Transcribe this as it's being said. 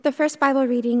The first Bible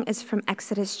reading is from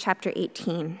Exodus chapter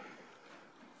 18.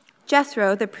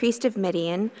 Jethro, the priest of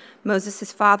Midian,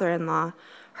 Moses' father-in-law,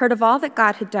 heard of all that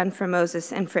God had done for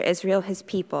Moses and for Israel his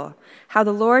people, how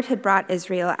the Lord had brought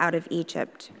Israel out of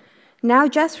Egypt. Now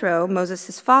Jethro,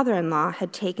 Moses' father-in-law,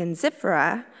 had taken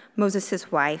Zipporah,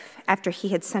 Moses' wife, after he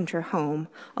had sent her home,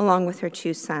 along with her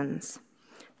 2 sons.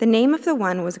 The name of the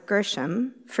one was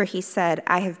Gershom, for he said,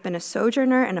 I have been a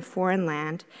sojourner in a foreign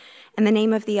land, and the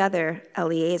name of the other,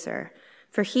 Eleazar,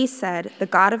 for he said, the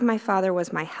God of my father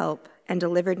was my help and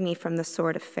delivered me from the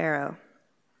sword of Pharaoh.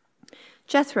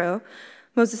 Jethro,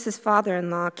 Moses'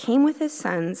 father-in-law, came with his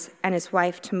sons and his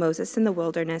wife to Moses in the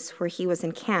wilderness where he was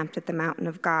encamped at the mountain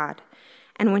of God.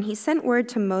 And when he sent word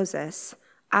to Moses,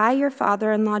 I, your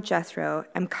father-in-law Jethro,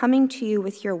 am coming to you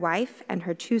with your wife and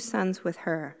her 2 sons with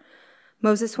her.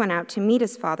 Moses went out to meet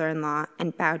his father-in-law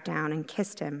and bowed down and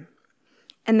kissed him.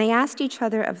 And they asked each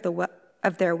other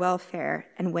of their welfare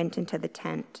and went into the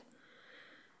tent.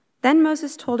 Then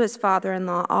Moses told his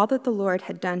father-in-law all that the Lord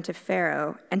had done to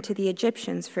Pharaoh and to the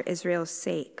Egyptians for Israel's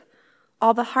sake,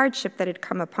 all the hardship that had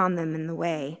come upon them in the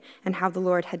way, and how the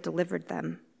Lord had delivered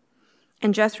them.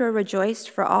 And Jethro rejoiced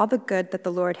for all the good that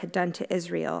the Lord had done to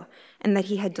Israel, and that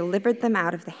he had delivered them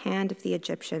out of the hand of the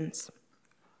Egyptians.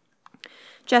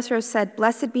 Jethro said,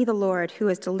 Blessed be the Lord, who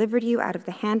has delivered you out of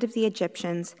the hand of the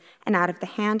Egyptians and out of the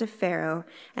hand of Pharaoh,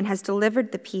 and has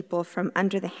delivered the people from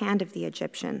under the hand of the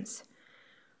Egyptians.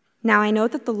 Now I know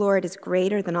that the Lord is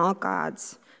greater than all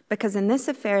gods, because in this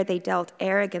affair they dealt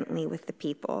arrogantly with the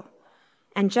people.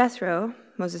 And Jethro,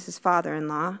 Moses'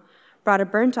 father-in-law, brought a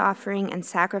burnt offering and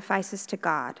sacrifices to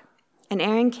God. And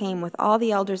Aaron came with all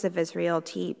the elders of Israel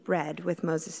to eat bread with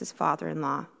Moses'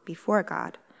 father-in-law before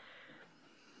God.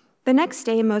 The next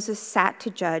day Moses sat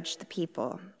to judge the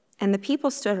people, and the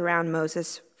people stood around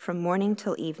Moses from morning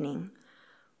till evening.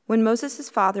 When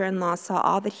Moses' father-in-law saw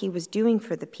all that he was doing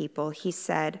for the people, he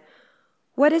said,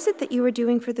 What is it that you are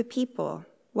doing for the people?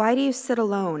 Why do you sit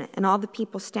alone, and all the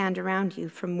people stand around you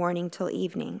from morning till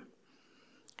evening?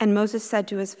 And Moses said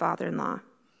to his father-in-law,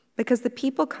 Because the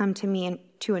people come to me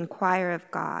to inquire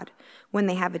of God. When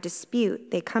they have a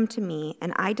dispute, they come to me,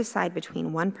 and I decide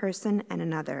between one person and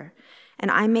another, and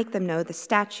I make them know the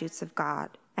statutes of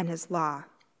God and his law.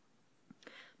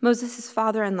 Moses'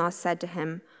 father-in-law said to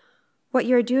him, What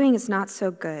you are doing is not so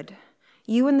good.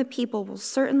 You and the people will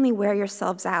certainly wear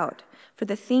yourselves out, for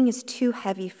the thing is too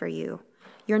heavy for you.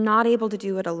 You're not able to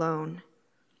do it alone.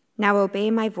 Now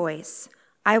obey my voice.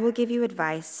 I will give you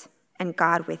advice, and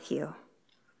God with you.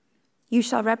 You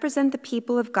shall represent the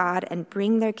people of God and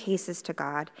bring their cases to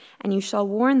God, and you shall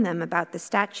warn them about the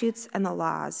statutes and the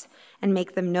laws, and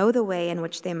make them know the way in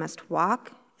which they must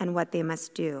walk and what they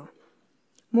must do.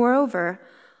 Moreover,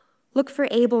 look for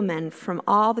able men from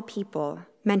all the people,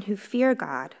 men who fear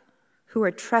God, who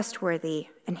are trustworthy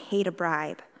and hate a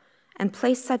bribe, and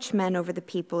place such men over the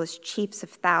people as chiefs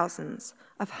of thousands,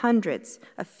 of hundreds,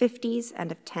 of 50s,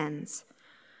 and of 10s.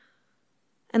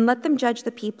 And let them judge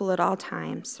the people at all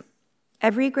times.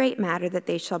 Every great matter that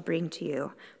they shall bring to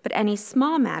you, but any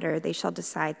small matter they shall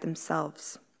decide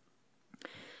themselves.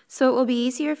 So it will be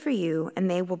easier for you, and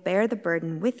they will bear the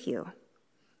burden with you.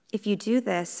 If you do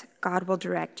this, God will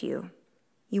direct you.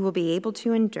 You will be able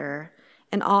to endure,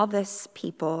 and all this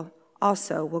people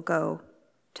also will go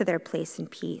to their place in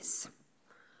peace.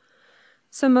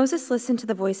 So Moses listened to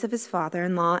the voice of his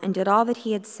father-in-law and did all that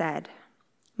he had said.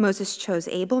 Moses chose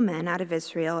able men out of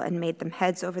Israel and made them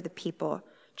heads over the people,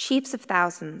 chiefs of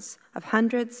thousands, of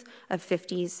hundreds, of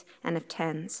 50s, and of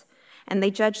 10s, and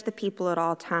they judged the people at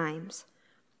all times.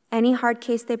 Any hard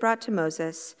case they brought to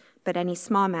Moses, but any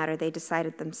small matter they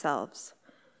decided themselves.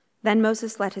 Then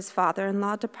Moses let his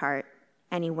father-in-law depart,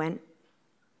 and he went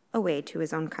away to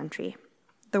his own country.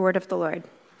 The word of the Lord.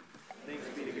 Thanks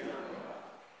be to God.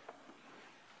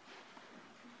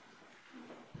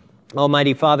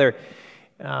 Almighty Father,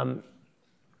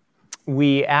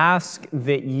 we ask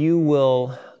that you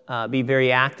will be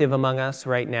very active among us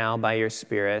right now by your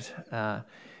Spirit.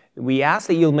 We ask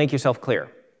that you'll make yourself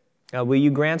clear. Will you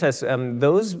grant us,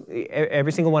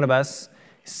 every single one of us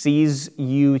sees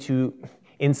you to,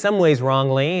 in some ways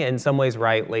wrongly, in some ways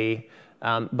rightly,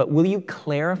 but will you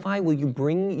clarify, will you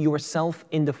bring yourself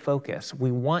into focus?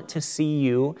 We want to see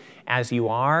you as you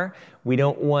are. We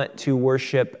don't want to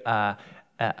worship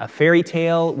a fairy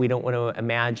tale. We don't want to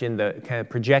imagine the kind of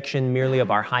projection merely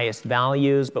of our highest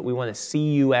values, but we want to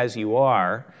see you as you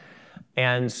are.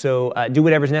 And so do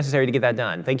whatever's necessary to get that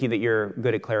done. Thank you that you're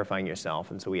good at clarifying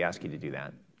yourself, and so we ask you to do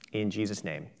that. In Jesus'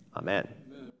 name, amen.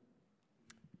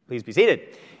 Please be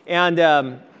seated.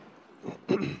 And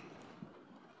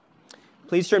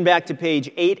please turn back to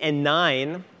page 8 and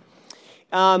 9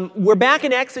 We're back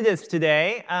in Exodus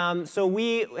today. So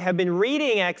we have been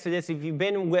reading Exodus. If you've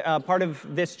been part of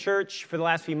this church for the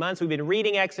last few months, we've been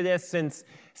reading Exodus since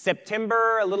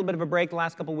September, a little bit of a break the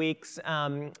last couple weeks.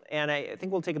 And I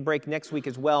think we'll take a break next week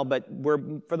as well. But for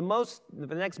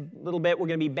the next little bit, we're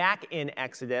going to be back in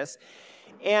Exodus.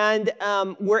 And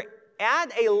we're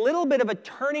at a little bit of a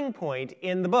turning point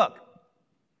in the book.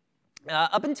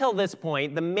 Up until this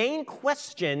point, the main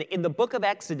question in the book of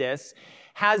Exodus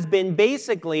has been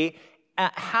basically,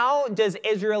 how does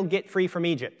Israel get free from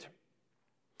Egypt?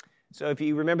 So if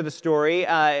you remember the story,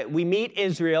 we meet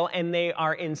Israel, and they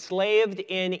are enslaved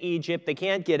in Egypt. They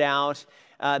can't get out.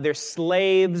 They're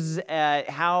slaves.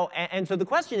 And so the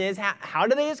question is, how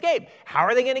do they escape? How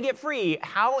are they going to get free?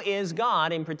 How is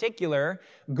God, in particular,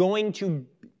 going to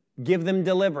give them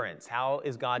deliverance? How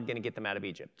is God going to get them out of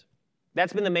Egypt?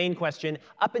 That's been the main question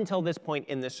up until this point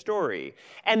in the story.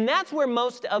 And that's where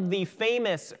most of the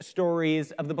famous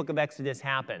stories of the book of Exodus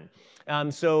happen.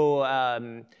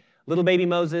 Little baby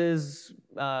Moses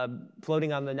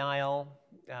floating on the Nile,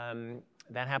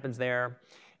 that happens there.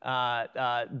 All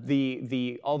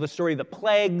the story of the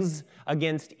plagues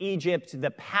against Egypt,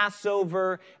 the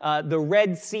Passover, the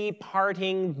Red Sea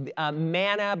parting,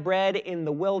 manna bread in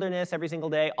the wilderness every single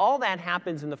day. All that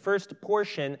happens in the first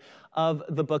portion of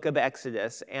the book of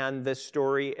Exodus. And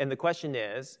the question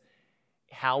is,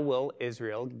 how will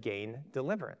Israel gain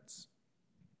deliverance?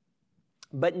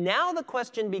 But now the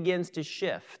question begins to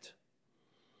shift.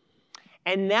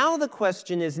 And now the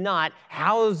question is not,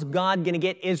 how is God going to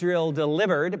get Israel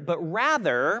delivered, but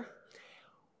rather,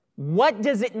 what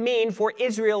does it mean for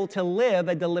Israel to live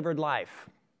a delivered life?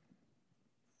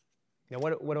 Now,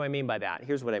 what do I mean by that?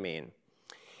 Here's what I mean.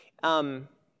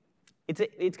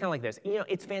 It's kind of like this. You know,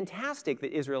 it's fantastic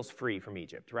that Israel's free from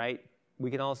Egypt, right? We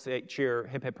can all say, cheer,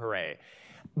 hip, hip, hooray.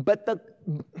 But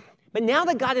now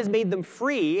that God has made them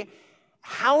free,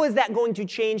 how is that going to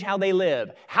change how they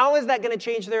live? How is that going to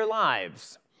change their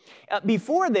lives?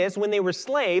 Before this, when they were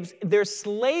slaves, their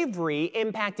slavery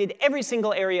impacted every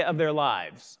single area of their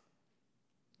lives.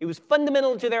 It was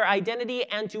fundamental to their identity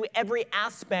and to every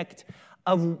aspect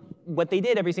of what they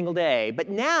did every single day. But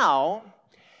now,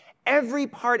 every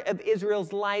part of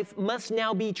Israel's life must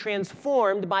now be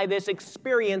transformed by this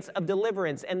experience of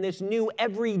deliverance and this new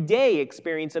everyday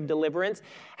experience of deliverance.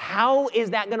 How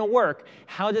is that going to work?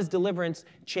 How does deliverance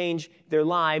change their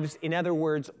lives? In other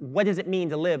words, what does it mean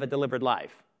to live a delivered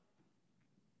life?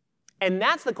 And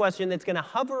that's the question that's going to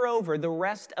hover over the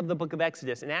rest of the book of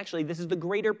Exodus. And actually, this is the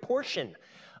greater portion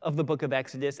of the book of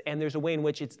Exodus, and there's a way in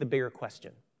which it's the bigger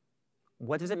question.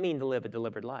 What does it mean to live a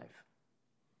delivered life?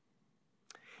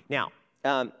 Now,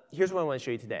 here's what I want to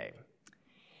show you today.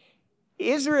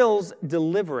 Israel's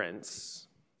deliverance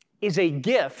is a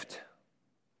gift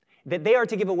that they are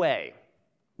to give away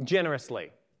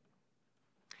generously.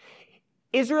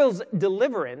 Israel's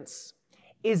deliverance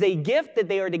is a gift that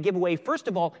they are to give away, first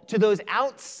of all, to those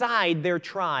outside their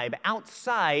tribe,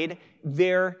 outside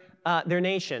their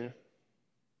nation.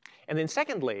 And then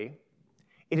secondly,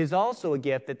 it is also a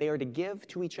gift that they are to give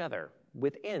to each other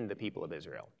within the people of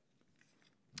Israel.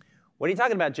 What are you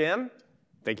talking about, Jim?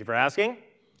 Thank you for asking.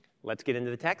 Let's get into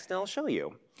the text and I'll show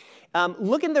you.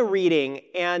 Look in the reading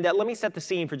and let me set the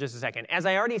scene for just a second. As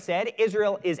I already said,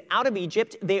 Israel is out of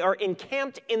Egypt. They are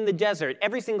encamped in the desert.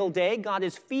 Every single day, God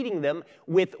is feeding them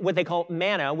with what they call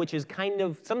manna, which is kind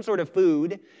of some sort of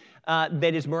food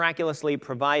that is miraculously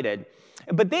provided.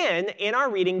 But then, in our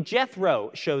reading,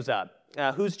 Jethro shows up.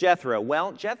 Who's Jethro?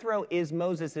 Well, Jethro is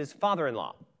Moses'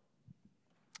 father-in-law.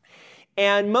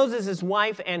 And Moses'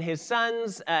 wife and his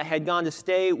sons had gone to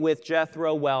stay with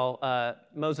Jethro while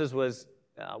Moses was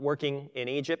working in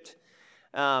Egypt.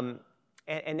 And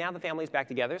now the family's back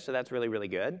together, so that's really, really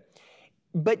good.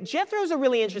 But Jethro's a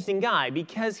really interesting guy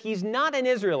because he's not an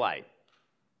Israelite.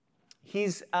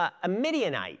 He's a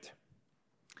Midianite.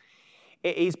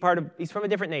 He's from a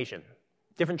different nation,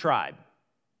 different tribe.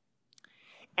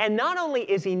 And not only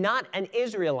is he not an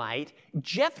Israelite,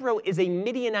 Jethro is a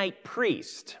Midianite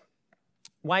priest.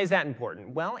 Why is that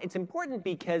important? Well, it's important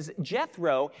because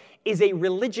Jethro is a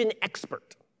religion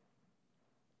expert.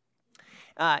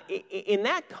 In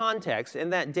that context, in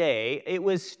that day, it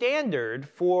was standard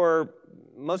for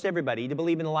most everybody to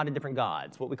believe in a lot of different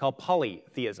gods, what we call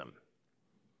polytheism.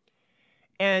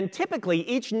 And typically,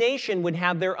 each nation would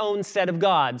have their own set of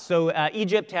gods. So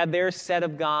Egypt had their set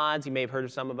of gods. You may have heard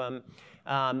of some of them.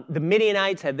 The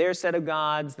Midianites had their set of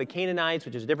gods. The Canaanites,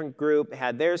 which is a different group,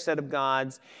 had their set of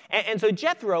gods. And so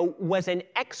Jethro was an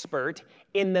expert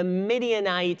in the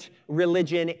Midianite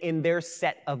religion in their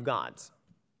set of gods.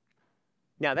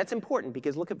 Now, that's important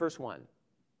because look at verse 1.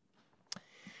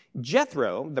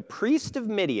 Jethro, the priest of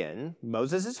Midian,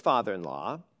 Moses'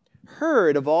 father-in-law,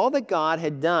 heard of all that God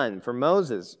had done for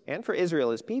Moses and for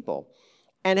Israel, his people,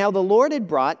 and how the Lord had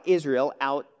brought Israel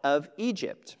out of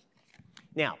Egypt.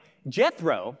 Now,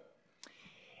 Jethro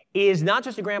is not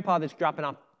just a grandpa that's dropping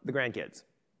off the grandkids.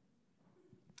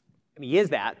 I mean, he is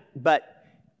that, but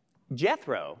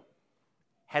Jethro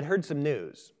had heard some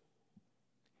news,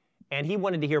 and he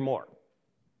wanted to hear more.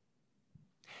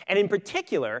 And in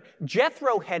particular,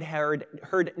 Jethro had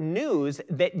heard news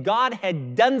that God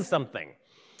had done something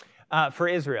for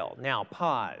Israel. Now,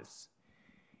 pause.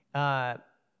 Have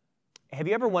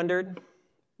you ever wondered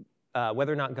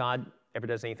whether or not God ever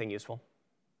does anything useful?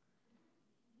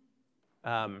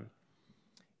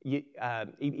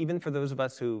 Even for those of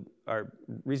us who are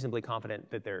reasonably confident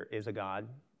that there is a God,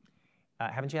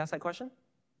 haven't you asked that question?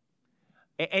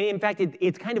 And in fact,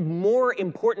 it's kind of more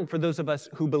important for those of us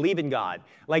who believe in God.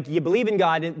 Like, you believe in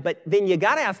God, but then you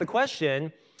got to ask the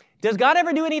question, does God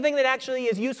ever do anything that actually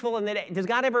is useful? And does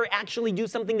God ever actually do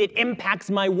something that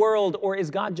impacts my world? Or is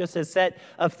God just a set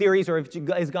of theories? Or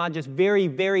is God just very,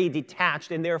 very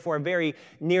detached and therefore very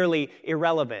nearly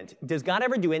irrelevant? Does God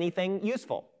ever do anything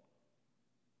useful?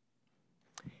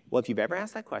 Well, if you've ever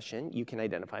asked that question, you can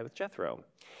identify with Jethro.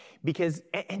 Because,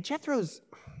 and Jethro's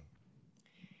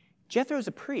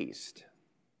a priest.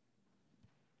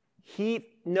 He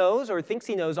knows or thinks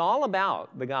he knows all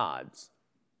about the gods.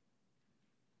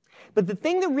 But the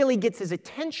thing that really gets his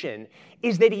attention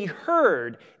is that he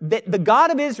heard that the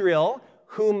God of Israel,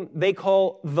 whom they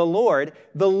call the Lord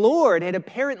had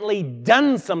apparently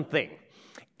done something.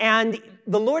 And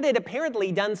the Lord had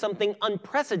apparently done something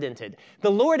unprecedented. The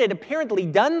Lord had apparently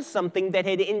done something that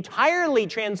had entirely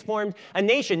transformed a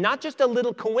nation, not just a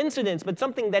little coincidence, but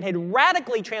something that had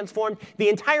radically transformed the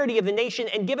entirety of the nation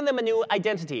and given them a new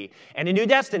identity and a new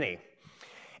destiny.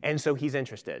 And so he's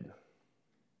interested.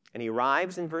 And he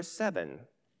arrives in verse 7.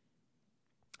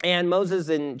 And Moses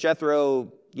and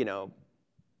Jethro,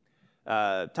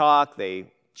 talk,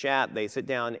 they chat, they sit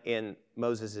down in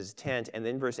Moses' tent, and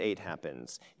then verse 8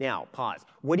 happens. Now, pause.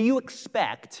 What do you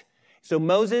expect? So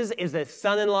Moses is the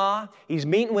son-in-law. He's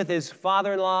meeting with his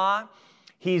father-in-law.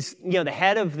 He's, the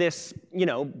head of this,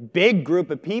 big group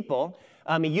of people.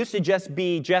 He used to just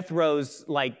be Jethro's,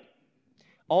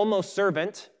 almost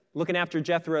servant, looking after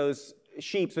Jethro's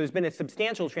sheep. So there's been a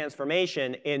substantial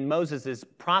transformation in Moses'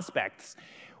 prospects.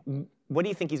 What do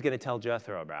you think he's going to tell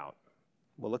Jethro about?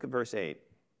 Well, look at verse 8.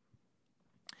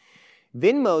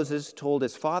 Then Moses told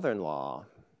his father-in-law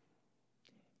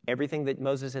everything that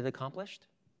Moses had accomplished,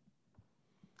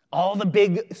 all the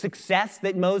big success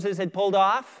that Moses had pulled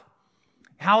off,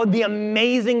 how the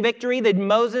amazing victory that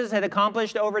Moses had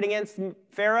accomplished over and against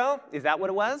Pharaoh. Is that what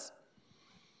it was?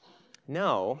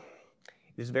 No.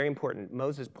 This is very important.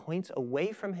 Moses points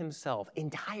away from himself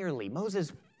entirely.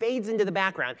 Moses fades into the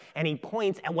background, and he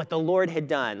points at what the Lord had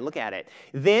done. Look at it.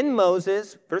 Then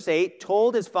Moses, verse 8,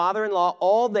 told his father-in-law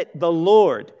all that the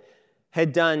Lord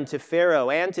had done to Pharaoh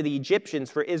and to the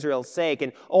Egyptians for Israel's sake,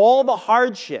 and all the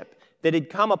hardship that had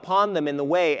come upon them in the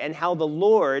way, and how the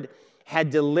Lord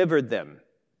had delivered them.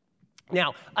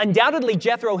 Now, undoubtedly,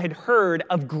 Jethro had heard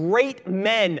of great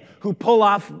men who pull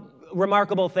off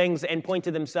remarkable things and point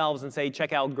to themselves and say,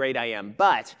 check how great I am.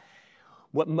 But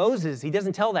what Moses, he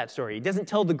doesn't tell that story. He doesn't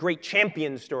tell the great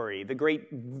champion story, the great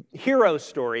hero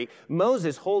story.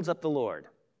 Moses holds up the Lord.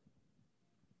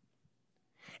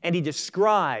 And he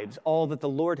describes all that the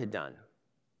Lord had done.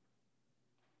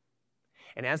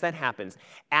 And as that happens,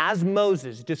 as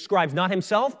Moses describes not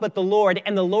himself, but the Lord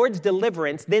and the Lord's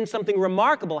deliverance, then something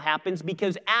remarkable happens,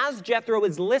 because as Jethro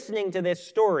is listening to this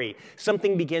story,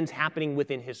 something begins happening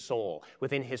within his soul,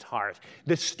 within his heart.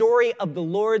 The story of the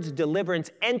Lord's deliverance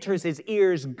enters his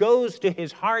ears, goes to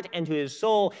his heart and to his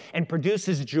soul, and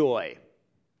produces joy.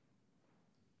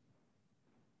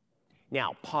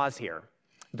 Now, pause here.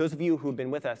 Those of you who have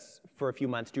been with us for a few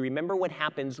months, do you remember what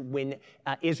happens when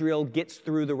Israel gets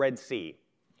through the Red Sea?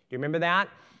 Do you remember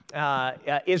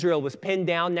that? Israel was pinned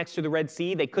down next to the Red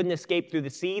Sea. They couldn't escape through the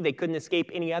sea. They couldn't escape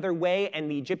any other way,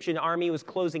 and the Egyptian army was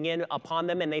closing in upon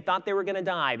them, and they thought they were going to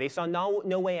die. They saw no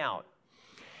way out.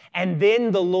 And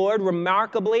then the Lord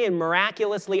remarkably and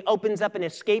miraculously opens up an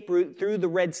escape route through the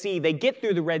Red Sea. They get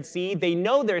through the Red Sea. They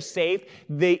know they're safe.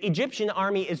 The Egyptian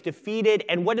army is defeated,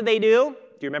 and what do? Do you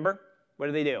remember?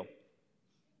 What do?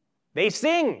 They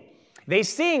sing. They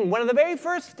sing. One of the very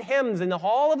first hymns in the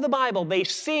whole of the Bible, they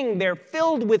sing. They're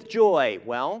filled with joy.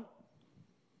 Well,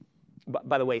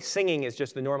 by the way, singing is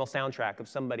just the normal soundtrack of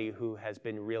somebody who has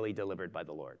been really delivered by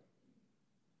the Lord.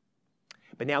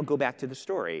 But now go back to the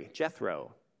story.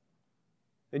 Jethro.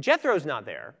 Now, Jethro's not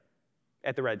there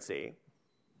at the Red Sea.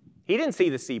 He didn't see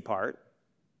the sea part.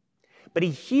 But he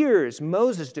hears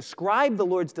Moses describe the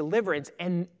Lord's deliverance,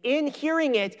 and in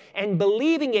hearing it and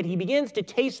believing it, he begins to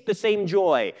taste the same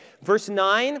joy. Verse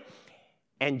 9,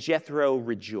 and Jethro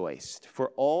rejoiced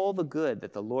for all the good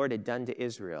that the Lord had done to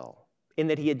Israel, in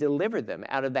that he had delivered them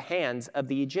out of the hands of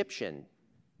the Egyptian.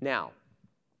 Now,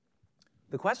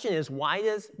 the question is, why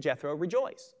does Jethro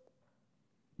rejoice?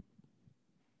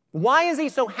 Why is he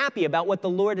so happy about what the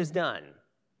Lord has done?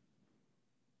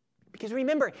 Because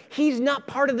remember, he's not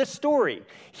part of the story.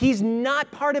 He's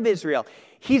not part of Israel.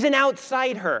 He's an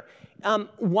outsider.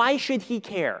 Why should he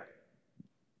care?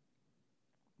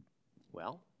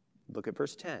 Well, look at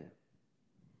verse 10.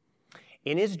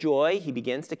 In his joy, he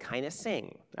begins to kind of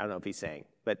sing. I don't know if he's saying,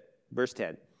 but verse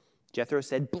 10. Jethro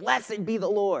said, "Blessed be the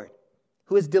Lord,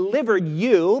 who has delivered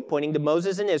you," pointing to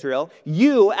Moses and Israel,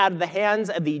 "you out of the hands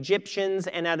of the Egyptians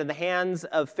and out of the hands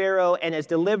of Pharaoh, and has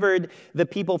delivered the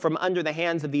people from under the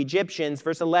hands of the Egyptians."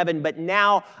 Verse 11, "But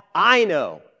now I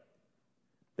know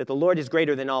that the Lord is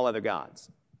greater than all other gods."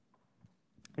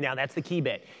 Now that's the key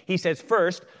bit. He says,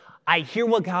 first, I hear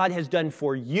what God has done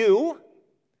for you,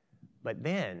 but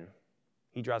then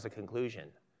he draws a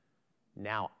conclusion.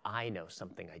 Now I know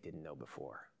something I didn't know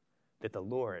before, that the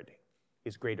Lord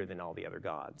is greater than all the other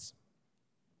gods.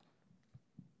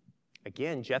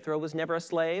 Again, Jethro was never a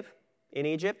slave in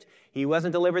Egypt. He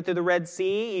wasn't delivered through the Red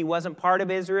Sea. He wasn't part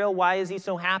of Israel. Why is he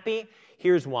so happy?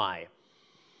 Here's why.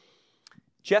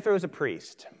 Jethro is a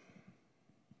priest,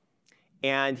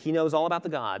 and he knows all about the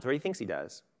gods, or he thinks he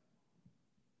does.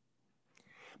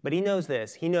 But he knows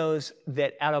this. He knows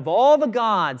that out of all the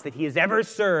gods that he has ever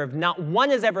served, not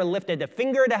one has ever lifted a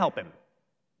finger to help him.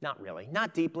 Not really,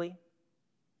 not deeply.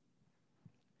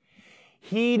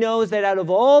 He knows that out of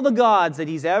all the gods that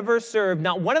he's ever served,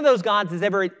 not one of those gods has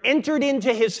ever entered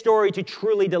into his story to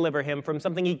truly deliver him from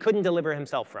something he couldn't deliver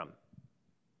himself from.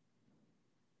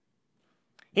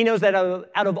 He knows that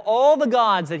out of all the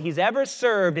gods that he's ever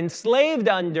served, enslaved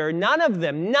under, none of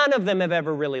them have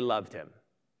ever really loved him.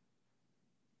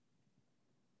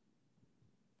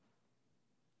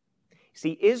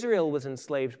 See, Israel was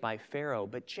enslaved by Pharaoh,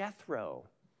 but Jethro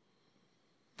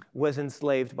was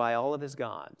enslaved by all of his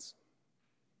gods.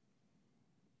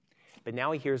 But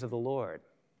now he hears of the Lord.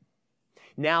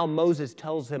 Now Moses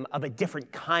tells him of a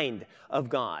different kind of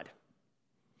God.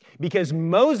 Because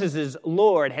Moses'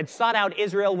 Lord had sought out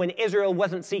Israel when Israel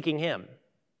wasn't seeking him.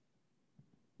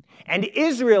 And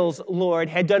Israel's Lord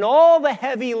had done all the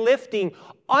heavy lifting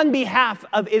on behalf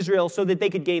of Israel so that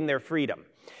they could gain their freedom.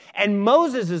 And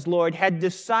Moses' Lord had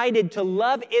decided to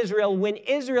love Israel when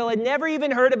Israel had never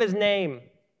even heard of his name.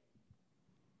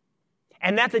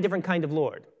 And that's a different kind of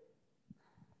Lord.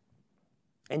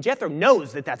 And Jethro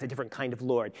knows that that's a different kind of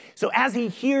Lord. So as he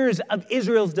hears of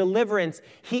Israel's deliverance,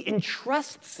 he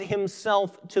entrusts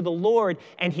himself to the Lord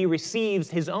and he receives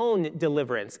his own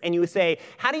deliverance. And you would say,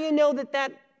 how do you know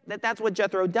that's what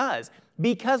Jethro does?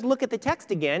 Because look at the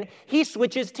text again. He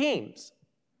switches teams.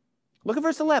 Look at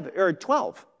verse 11 or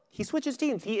 12. He switches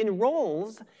teams. He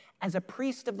enrolls as a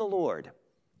priest of the Lord.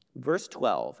 Verse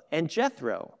 12. And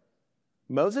Jethro,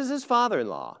 Moses'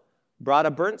 father-in-law, brought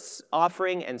a burnt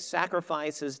offering and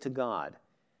sacrifices to God.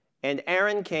 And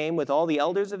Aaron came with all the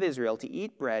elders of Israel to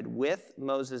eat bread with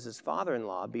Moses'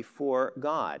 father-in-law before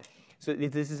God. So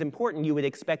this is important. You would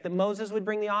expect that Moses would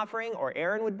bring the offering or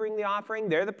Aaron would bring the offering.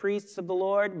 They're the priests of the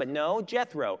Lord. But no,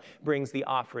 Jethro brings the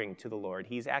offering to the Lord.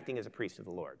 He's acting as a priest of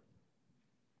the Lord.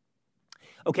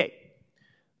 Okay,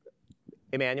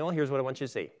 Emmanuel, here's what I want you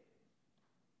to see.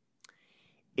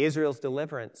 Israel's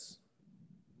deliverance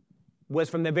was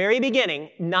from the very beginning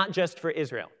not just for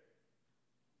Israel.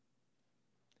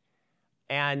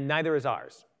 And neither is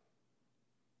ours.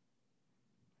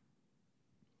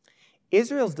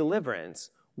 Israel's deliverance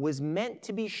was meant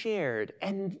to be shared,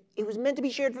 and it was meant to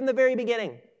be shared from the very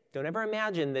beginning. Don't ever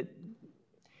imagine that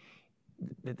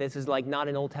this is like not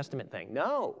an Old Testament thing.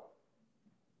 No.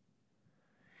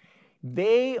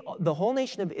 The whole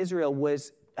nation of Israel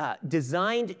was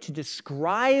designed to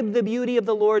describe the beauty of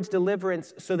the Lord's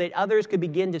deliverance so that others could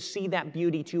begin to see that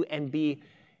beauty too and be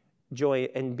joy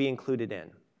and be included in.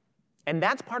 And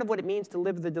that's part of what it means to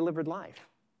live the delivered life.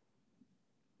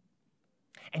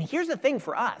 And here's the thing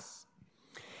for us.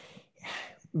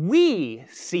 You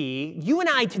and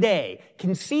I today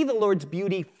can see the Lord's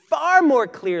beauty far more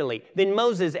clearly than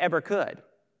Moses ever could.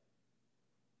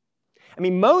 I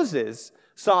mean, Moses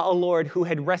saw a Lord who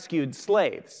had rescued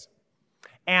slaves.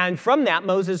 And from that,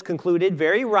 Moses concluded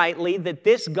very rightly that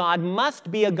this God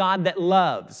must be a God that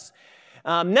loves.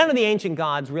 None of the ancient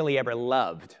gods really ever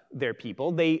loved their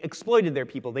people. They exploited their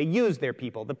people. They used their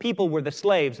people. The people were the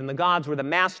slaves, and the gods were the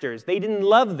masters. They didn't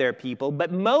love their people,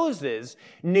 but Moses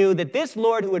knew that this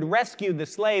Lord who had rescued the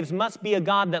slaves must be a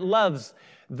God that loves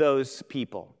those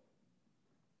people.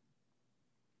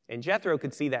 And Jethro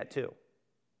could see that too.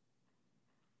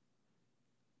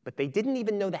 But they didn't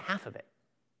even know the half of it.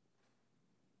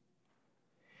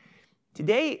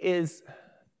 Today is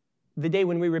the day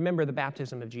when we remember the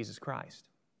baptism of Jesus Christ.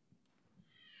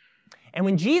 And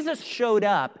when Jesus showed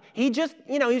up, he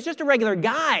was just a regular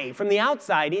guy from the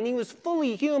outside, and he was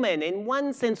fully human, in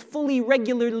one sense, fully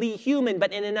regularly human,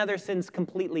 but in another sense,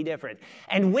 completely different.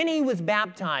 And when he was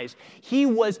baptized, he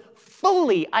was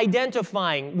fully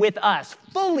identifying with us,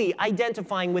 fully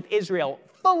identifying with Israel,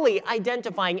 fully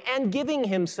identifying and giving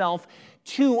himself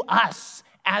to us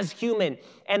as human.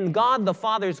 And God the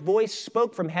Father's voice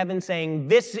spoke from heaven saying,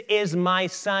 "This is my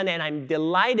Son, and I'm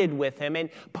delighted with him." And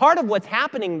part of what's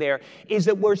happening there is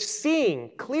that we're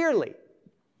seeing clearly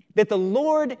that the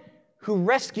Lord who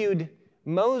rescued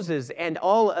Moses and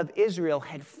all of Israel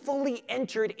had fully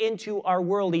entered into our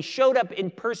world. He showed up in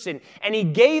person, and he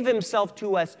gave himself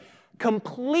to us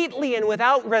completely and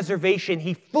without reservation.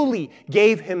 He fully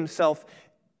gave himself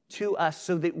to us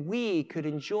so that we could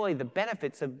enjoy the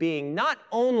benefits of being not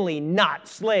only not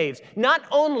slaves, not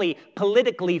only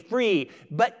politically free,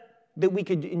 but that we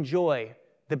could enjoy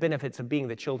the benefits of being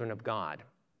the children of God.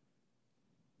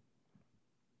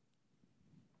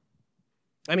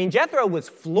 I mean, Jethro was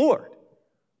floored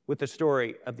with the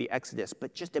story of the Exodus,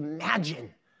 but just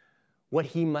imagine what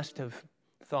he must have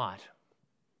thought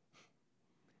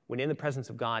when in the presence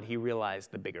of God he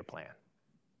realized the bigger plan.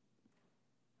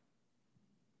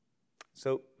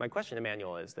 So my question,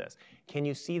 Emmanuel, is this: can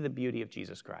you see the beauty of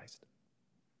Jesus Christ?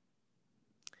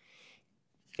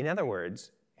 In other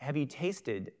words, have you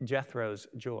tasted Jethro's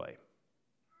joy?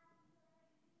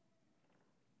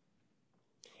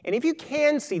 And if you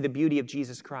can see the beauty of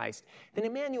Jesus Christ, then,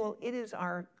 Emmanuel, it is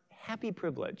our happy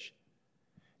privilege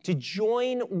to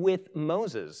join with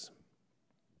Moses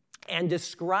and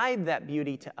describe that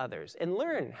beauty to others and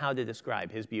learn how to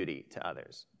describe his beauty to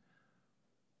others.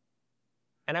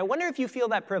 And I wonder if you feel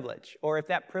that privilege, or if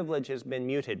that privilege has been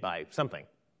muted by something.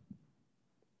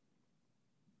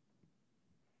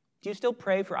 Do you still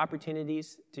pray for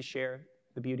opportunities to share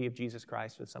the beauty of Jesus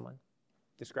Christ with someone?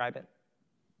 Describe it.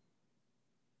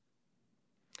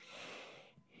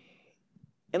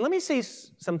 And let me say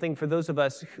something for those of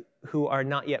us who are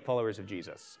not yet followers of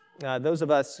Jesus, those of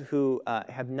us who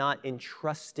have not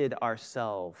entrusted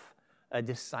ourselves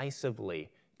decisively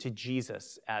to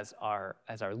Jesus as our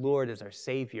Lord, as our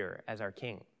Savior, as our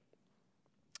King.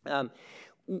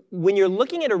 When you're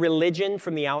looking at a religion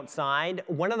from the outside,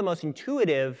 one of the most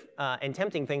intuitive and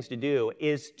tempting things to do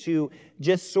is to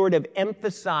just sort of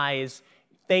emphasize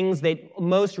things that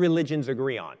most religions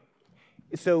agree on.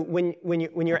 So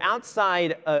when you're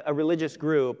outside a religious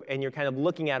group and you're kind of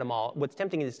looking at them all, what's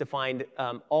tempting is to find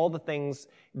all the things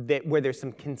where there's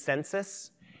some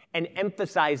consensus, and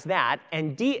emphasize that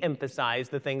and de-emphasize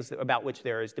the things about which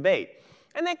there is debate.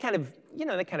 And that kind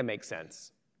of makes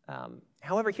sense.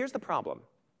 However, here's the problem.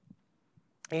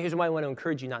 And here's why I want to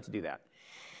encourage you not to do that.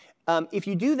 If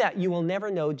you do that, you will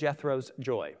never know Jethro's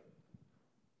joy.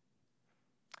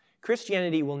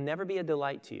 Christianity will never be a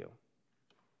delight to you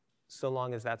so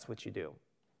long as that's what you do.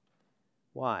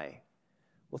 Why?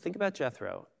 Well, think about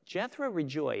Jethro. Jethro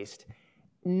rejoiced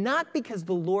not because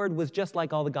the Lord was just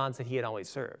like all the gods that he had always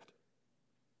served.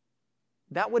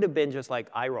 That would have been just like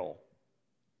eye roll.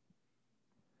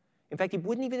 In fact, he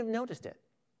wouldn't even have noticed it.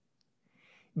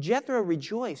 Jethro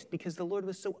rejoiced because the Lord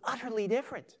was so utterly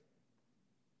different.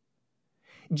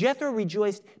 Jethro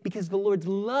rejoiced because the Lord's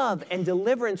love and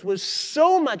deliverance was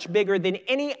so much bigger than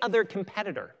any other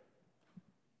competitor.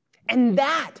 And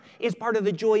that is part of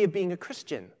the joy of being a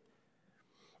Christian.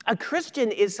 A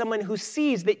Christian is someone who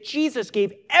sees that Jesus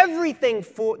gave everything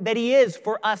that he is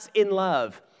for us in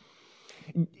love.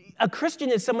 A Christian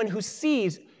is someone who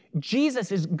sees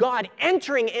Jesus is God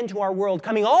entering into our world,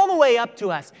 coming all the way up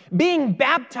to us, being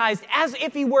baptized as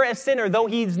if he were a sinner, though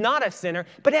he's not a sinner,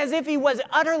 but as if he was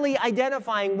utterly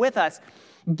identifying with us,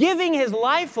 giving his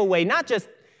life away, not just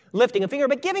lifting a finger,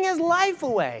 but giving his life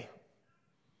away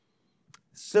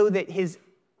so that his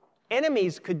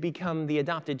enemies could become the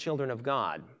adopted children of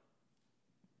God.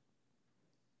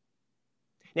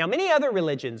 Now, many other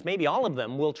religions, maybe all of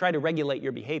them, will try to regulate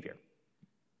your behavior.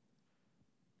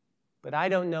 But I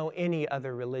don't know any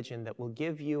other religion that will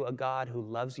give you a God who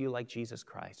loves you like Jesus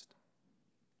Christ.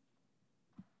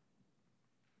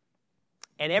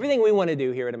 And everything we want to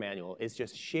do here at Emmanuel is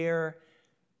just share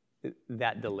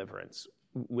that deliverance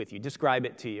with you, describe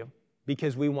it to you,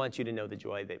 because we want you to know the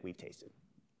joy that we've tasted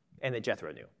and that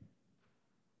Jethro knew.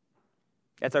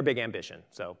 That's our big ambition,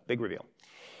 so big reveal.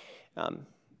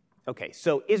 Okay,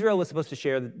 so Israel was supposed to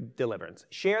share the deliverance.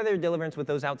 Share their deliverance with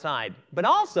those outside. But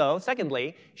also,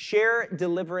 secondly, share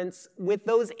deliverance with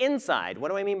those inside. What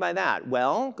do I mean by that?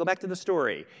 Well, go back to the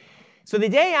story. So the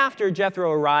day after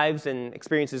Jethro arrives and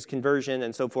experiences conversion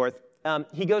and so forth,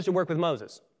 he goes to work with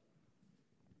Moses.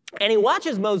 And he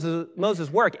watches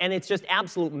Moses work, and it's just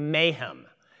absolute mayhem.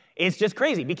 It's just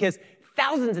crazy because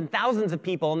thousands and thousands of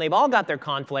people, and they've all got their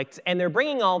conflicts, and they're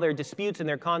bringing all their disputes and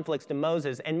their conflicts to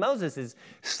Moses, and Moses is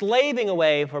slaving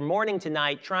away from morning to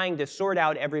night trying to sort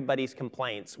out everybody's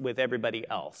complaints with everybody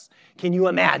else. Can you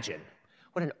imagine?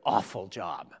 What an awful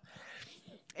job.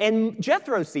 And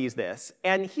Jethro sees this,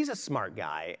 and he's a smart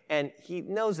guy, and he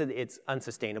knows that it's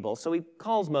unsustainable, so he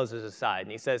calls Moses aside,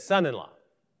 and he says, "Son-in-law,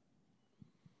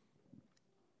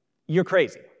 you're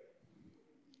crazy.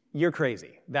 You're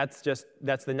crazy." That's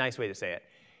the nice way to say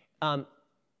it.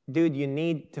 Dude, you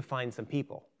need to find some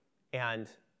people and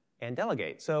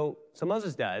delegate. So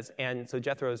Moses does, and so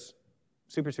Jethro's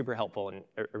super, super helpful and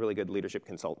a really good leadership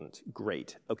consultant.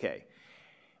 Great. Okay.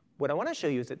 What I want to show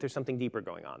you is that there's something deeper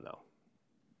going on, though.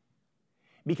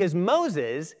 Because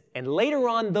Moses, and later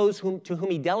on those to whom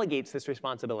he delegates this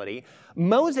responsibility,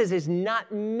 Moses is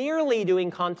not merely doing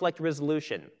conflict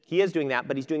resolution. He is doing that,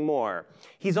 but he's doing more.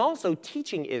 He's also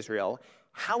teaching Israel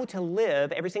how to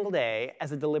live every single day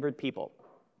as a delivered people.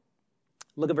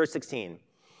 Look at verse 16.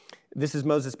 This is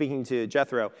Moses speaking to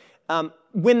Jethro.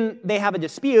 When they have a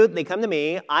dispute, they come to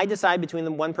me. I decide between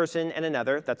them one person and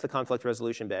another. That's the conflict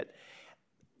resolution bit.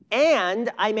 And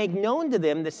I make known to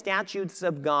them the statutes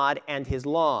of God and his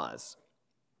laws.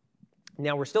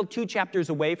 Now, we're still 2 chapters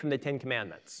away from the 10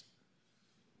 Commandments.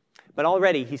 But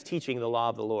already he's teaching the law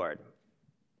of the Lord.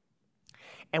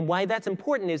 And why that's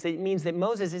important is that it means that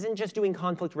Moses isn't just doing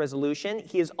conflict resolution.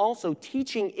 He is also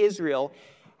teaching Israel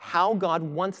how God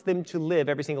wants them to live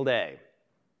every single day.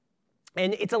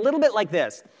 And it's a little bit like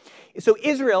this. So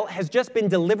Israel has just been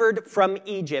delivered from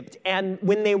Egypt, and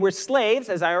when they were slaves,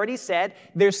 as I already said,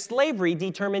 their slavery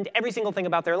determined every single thing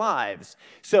about their lives.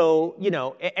 So,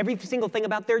 every single thing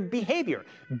about their behavior.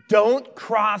 Don't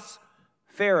cross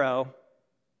Pharaoh,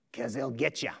 because he'll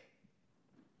get you.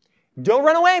 Don't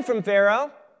run away from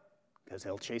Pharaoh, because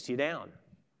he'll chase you down.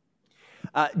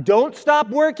 Don't stop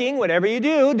working. Whatever you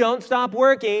do, don't stop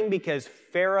working, because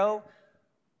Pharaoh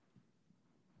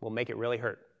will make it really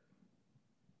hurt.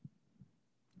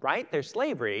 Right? Their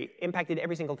slavery impacted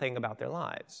every single thing about their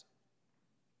lives.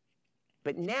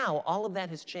 But now all of that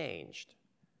has changed.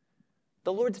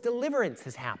 The Lord's deliverance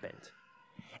has happened.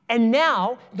 And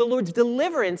now the Lord's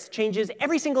deliverance changes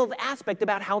every single aspect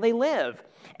about how they live.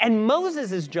 And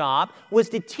Moses' job was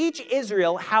to teach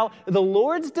Israel how the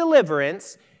Lord's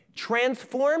deliverance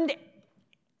transformed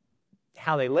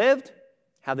how they lived,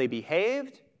 how they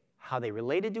behaved, how they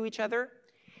related to each other.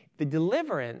 The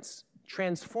deliverance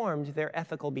transformed their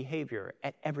ethical behavior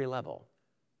at every level.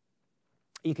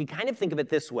 You can kind of think of it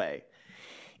this way.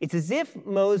 It's as if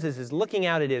Moses is looking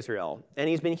out at Israel, and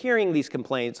he's been hearing these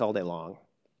complaints all day long.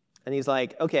 And he's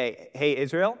like, okay, hey,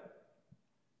 Israel,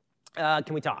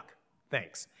 can we talk?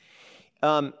 Thanks.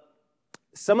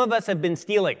 Some of us have been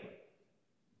stealing.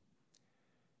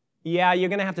 Yeah, you're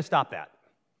going to have to stop that.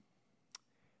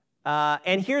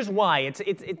 And here's why.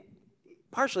 It's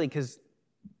partially because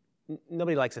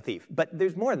nobody likes a thief, but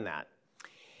there's more than that.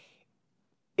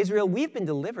 Israel, we've been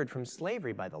delivered from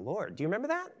slavery by the Lord. Do you remember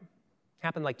that?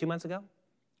 Happened like 2 months ago.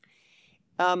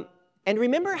 And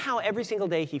remember how every single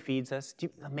day he feeds us? The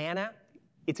manna,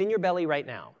 it's in your belly right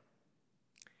now.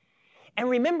 And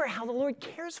remember how the Lord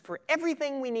cares for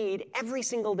everything we need every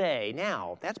single day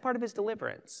now. That's part of his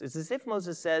deliverance. It's as if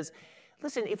Moses says,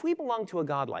 listen, if we belong to a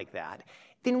God like that,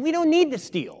 then we don't need to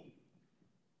steal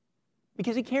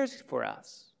because he cares for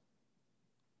us.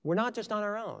 We're not just on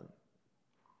our own.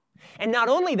 And not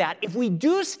only that, if we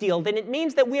do steal, then it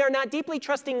means that we are not deeply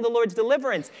trusting the Lord's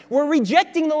deliverance. We're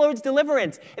rejecting the Lord's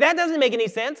deliverance. That doesn't make any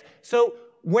sense. So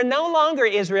we're no longer,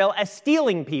 Israel, a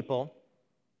stealing people.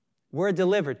 We're a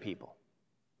delivered people.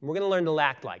 We're going to learn to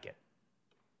act like it.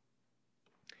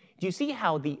 Do you see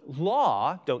how the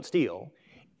law, don't steal,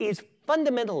 is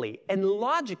fundamentally and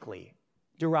logically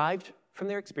derived from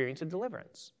their experience of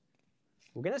deliverance?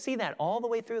 We're going to see that all the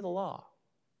way through the law.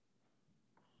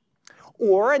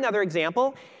 Or another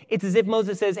example, it's as if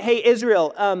Moses says, hey,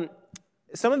 Israel,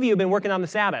 some of you have been working on the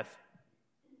Sabbath.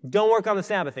 Don't work on the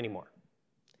Sabbath anymore.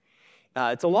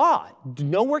 It's a law.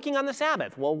 No working on the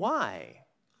Sabbath. Well, why?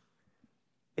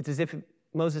 It's as if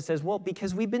Moses says, well,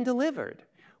 because we've been delivered.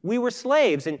 We were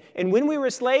slaves, and when we were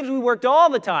slaves, we worked all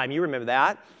the time. You remember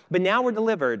that. But now we're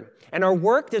delivered, and our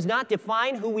work does not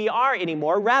define who we are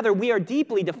anymore. Rather, we are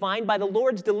deeply defined by the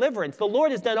Lord's deliverance. The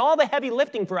Lord has done all the heavy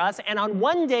lifting for us, and on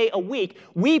one day a week,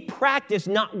 we practice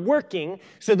not working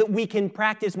so that we can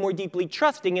practice more deeply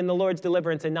trusting in the Lord's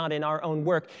deliverance and not in our own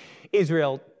work.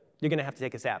 Israel, you're going to have to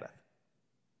take a Sabbath.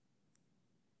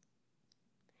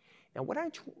 Now, what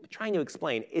I'm trying to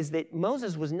explain is that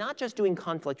Moses was not just doing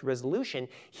conflict resolution,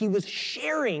 he was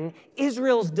sharing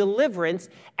Israel's deliverance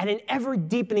at an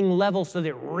ever-deepening level so that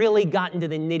it really got into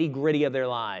the nitty-gritty of their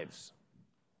lives.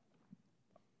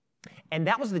 And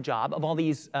that was the job of all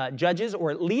these judges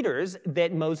or leaders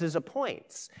that Moses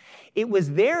appoints. It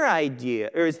was their idea,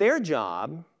 or it was their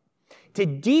job to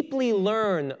deeply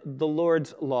learn the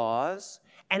Lord's laws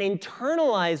and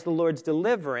internalize the Lord's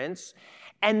deliverance,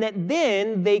 and that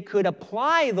then they could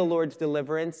apply the Lord's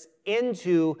deliverance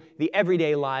into the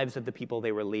everyday lives of the people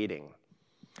they were leading.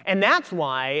 And that's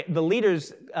why the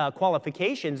leaders'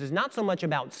 qualifications is not so much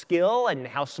about skill and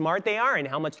how smart they are and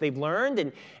how much they've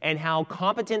learned and how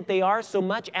competent they are, so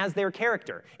much as their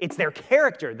character. It's their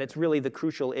character that's really the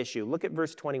crucial issue. Look at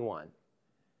verse 21.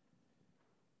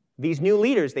 These new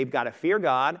leaders, they've got to fear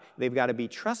God, they've got to be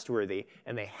trustworthy,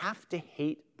 and they have to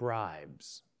hate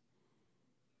bribes.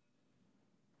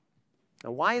 Now,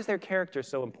 why is their character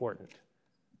so important?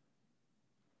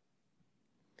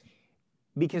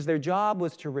 Because their job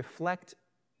was to reflect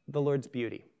the Lord's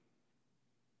beauty.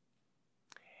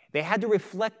 They had to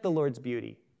reflect the Lord's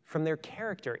beauty from their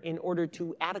character in order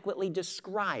to adequately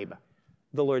describe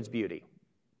the Lord's beauty.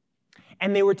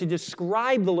 And they were to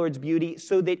describe the Lord's beauty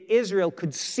so that Israel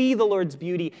could see the Lord's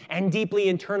beauty and deeply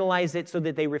internalize it so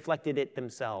that they reflected it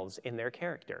themselves in their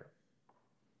character.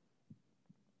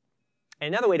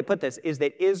 Another way to put this is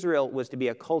that Israel was to be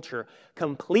a culture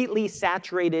completely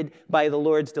saturated by the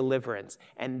Lord's deliverance.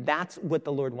 And that's what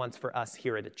the Lord wants for us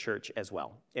here at the church as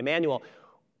well. Emmanuel,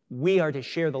 we are to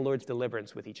share the Lord's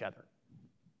deliverance with each other.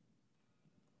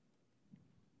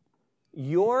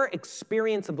 Your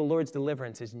experience of the Lord's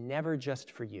deliverance is never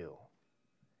just for you.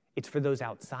 It's for those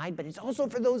outside, but it's also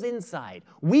for those inside.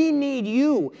 We need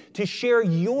you to share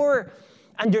your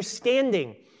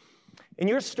understanding and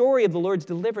your story of the Lord's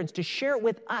deliverance, to share it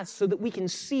with us so that we can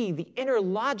see the inner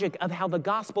logic of how the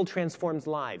gospel transforms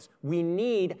lives. We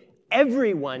need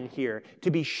everyone here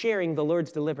to be sharing the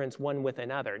Lord's deliverance one with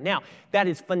another. Now, that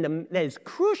is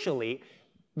crucially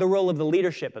the role of the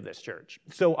leadership of this church.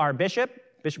 So our bishop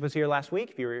was here last week.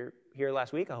 If you were here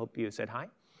last week, I hope you said hi.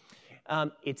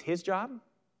 It's his job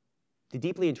to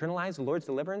deeply internalize the Lord's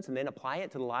deliverance and then apply it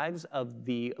to the lives of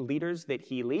the leaders that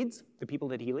he leads, the people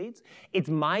that he leads. It's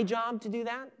my job to do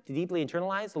that, to deeply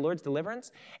internalize the Lord's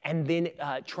deliverance and then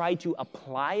try to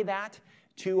apply that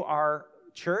to our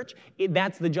church.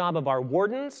 That's the job of our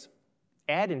wardens,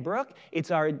 Ed and Brooke. It's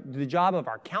the job of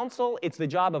our council. It's the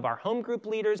job of our home group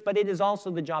leaders, but it is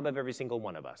also the job of every single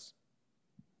one of us.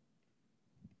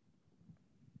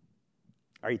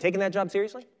 Are you taking that job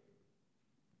seriously?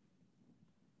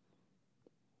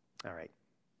 All right.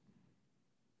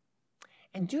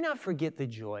 And do not forget the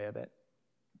joy of it.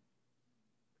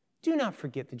 Do not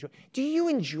forget the joy. Do you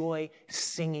enjoy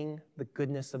singing the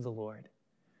goodness of the Lord?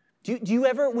 Do you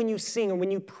ever, when you sing or when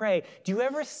you pray, do you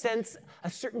ever sense a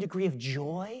certain degree of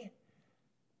joy?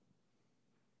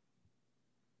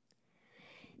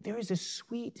 There is a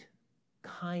sweet,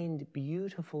 kind,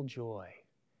 beautiful joy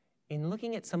in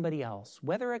looking at somebody else,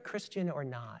 whether a Christian or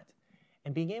not,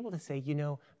 and being able to say, you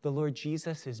know, the Lord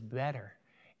Jesus is better.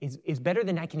 Is better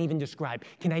than I can even describe.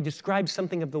 Can I describe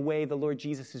something of the way the Lord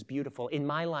Jesus is beautiful in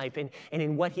my life and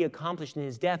in what he accomplished in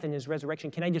his death and his resurrection?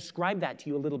 Can I describe that to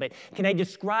you a little bit? Can I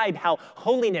describe how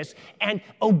holiness and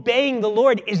obeying the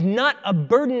Lord is not a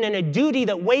burden and a duty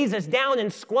that weighs us down and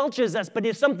squelches us, but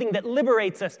is something that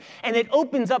liberates us and it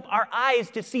opens up our eyes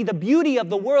to see the beauty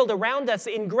of the world around us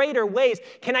in greater ways?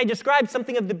 Can I describe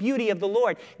something of the beauty of the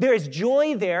Lord? There is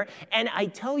joy there, and I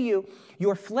tell you,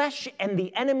 your flesh and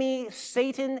the enemy,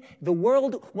 Satan, the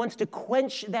world wants to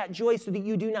quench that joy so that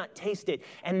you do not taste it.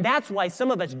 And that's why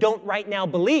some of us don't right now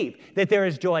believe that there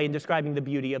is joy in describing the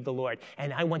beauty of the Lord.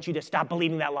 And I want you to stop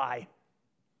believing that lie.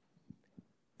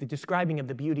 The describing of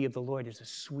the beauty of the Lord is a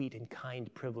sweet and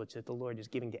kind privilege that the Lord is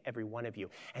giving to every one of you.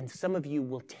 And some of you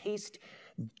will taste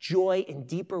joy in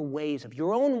deeper ways of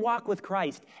your own walk with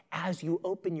Christ as you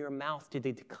open your mouth to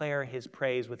declare his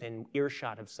praise within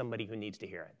earshot of somebody who needs to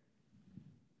hear it.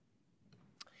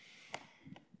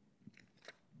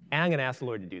 And I'm going to ask the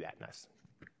Lord to do that in us.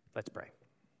 Let's pray.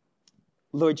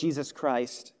 Lord Jesus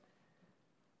Christ,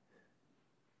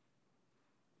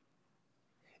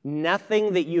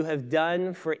 nothing that you have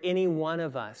done for any one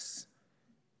of us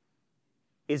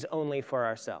is only for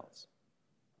ourselves.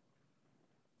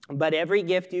 But every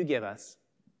gift you give us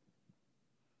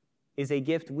is a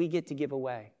gift we get to give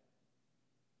away.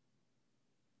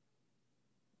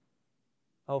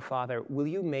 Oh, Father, will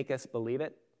you make us believe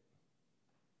it?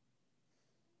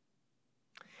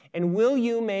 And will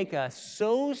you make us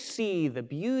so see the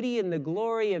beauty and the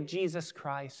glory of Jesus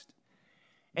Christ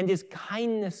and his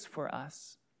kindness for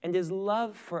us and his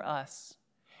love for us,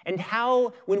 and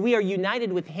how when we are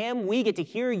united with him, we get to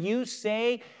hear you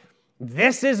say,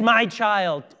 "This is my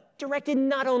child," directed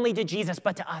not only to Jesus,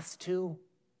 but to us too.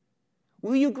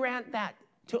 Will you grant that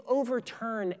to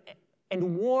overturn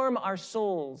and warm our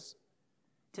souls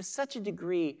to such a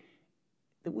degree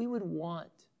that we would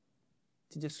want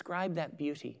to describe that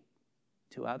beauty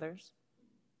to others?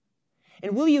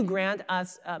 And will you grant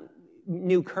us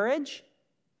new courage?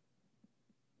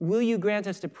 Will you grant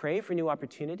us to pray for new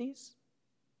opportunities?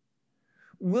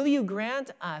 Will you grant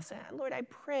us, Lord, I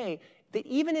pray that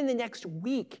even in the next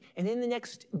week and in the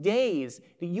next days,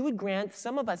 that you would grant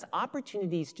some of us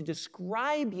opportunities to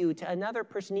describe you to another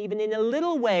person, even in a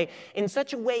little way, in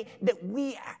such a way that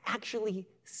we actually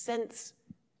sense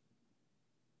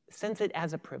it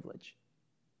as a privilege,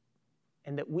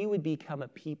 and that we would become a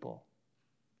people,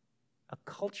 a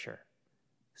culture,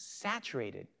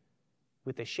 saturated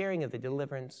with the sharing of the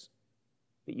deliverance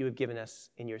that you have given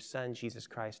us in your Son, Jesus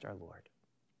Christ our Lord.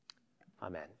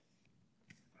 Amen.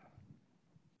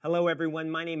 Hello,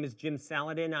 everyone. My name is Jim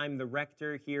Saladin. I'm the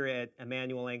rector here at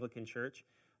Emmanuel Anglican Church.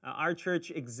 Our church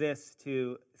exists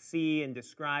to see and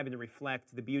describe and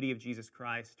reflect the beauty of Jesus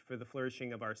Christ for the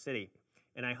flourishing of our city.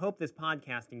 And I hope this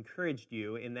podcast encouraged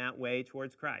you in that way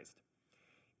towards Christ.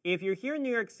 If you're here in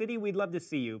New York City, we'd love to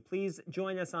see you. Please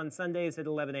join us on Sundays at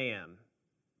 11 a.m.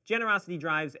 Generosity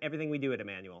drives everything we do at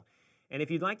Emmanuel. And if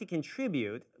you'd like to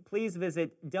contribute, please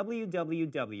visit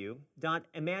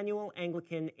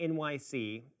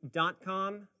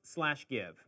www.emmanuelanglicannyc.com/give.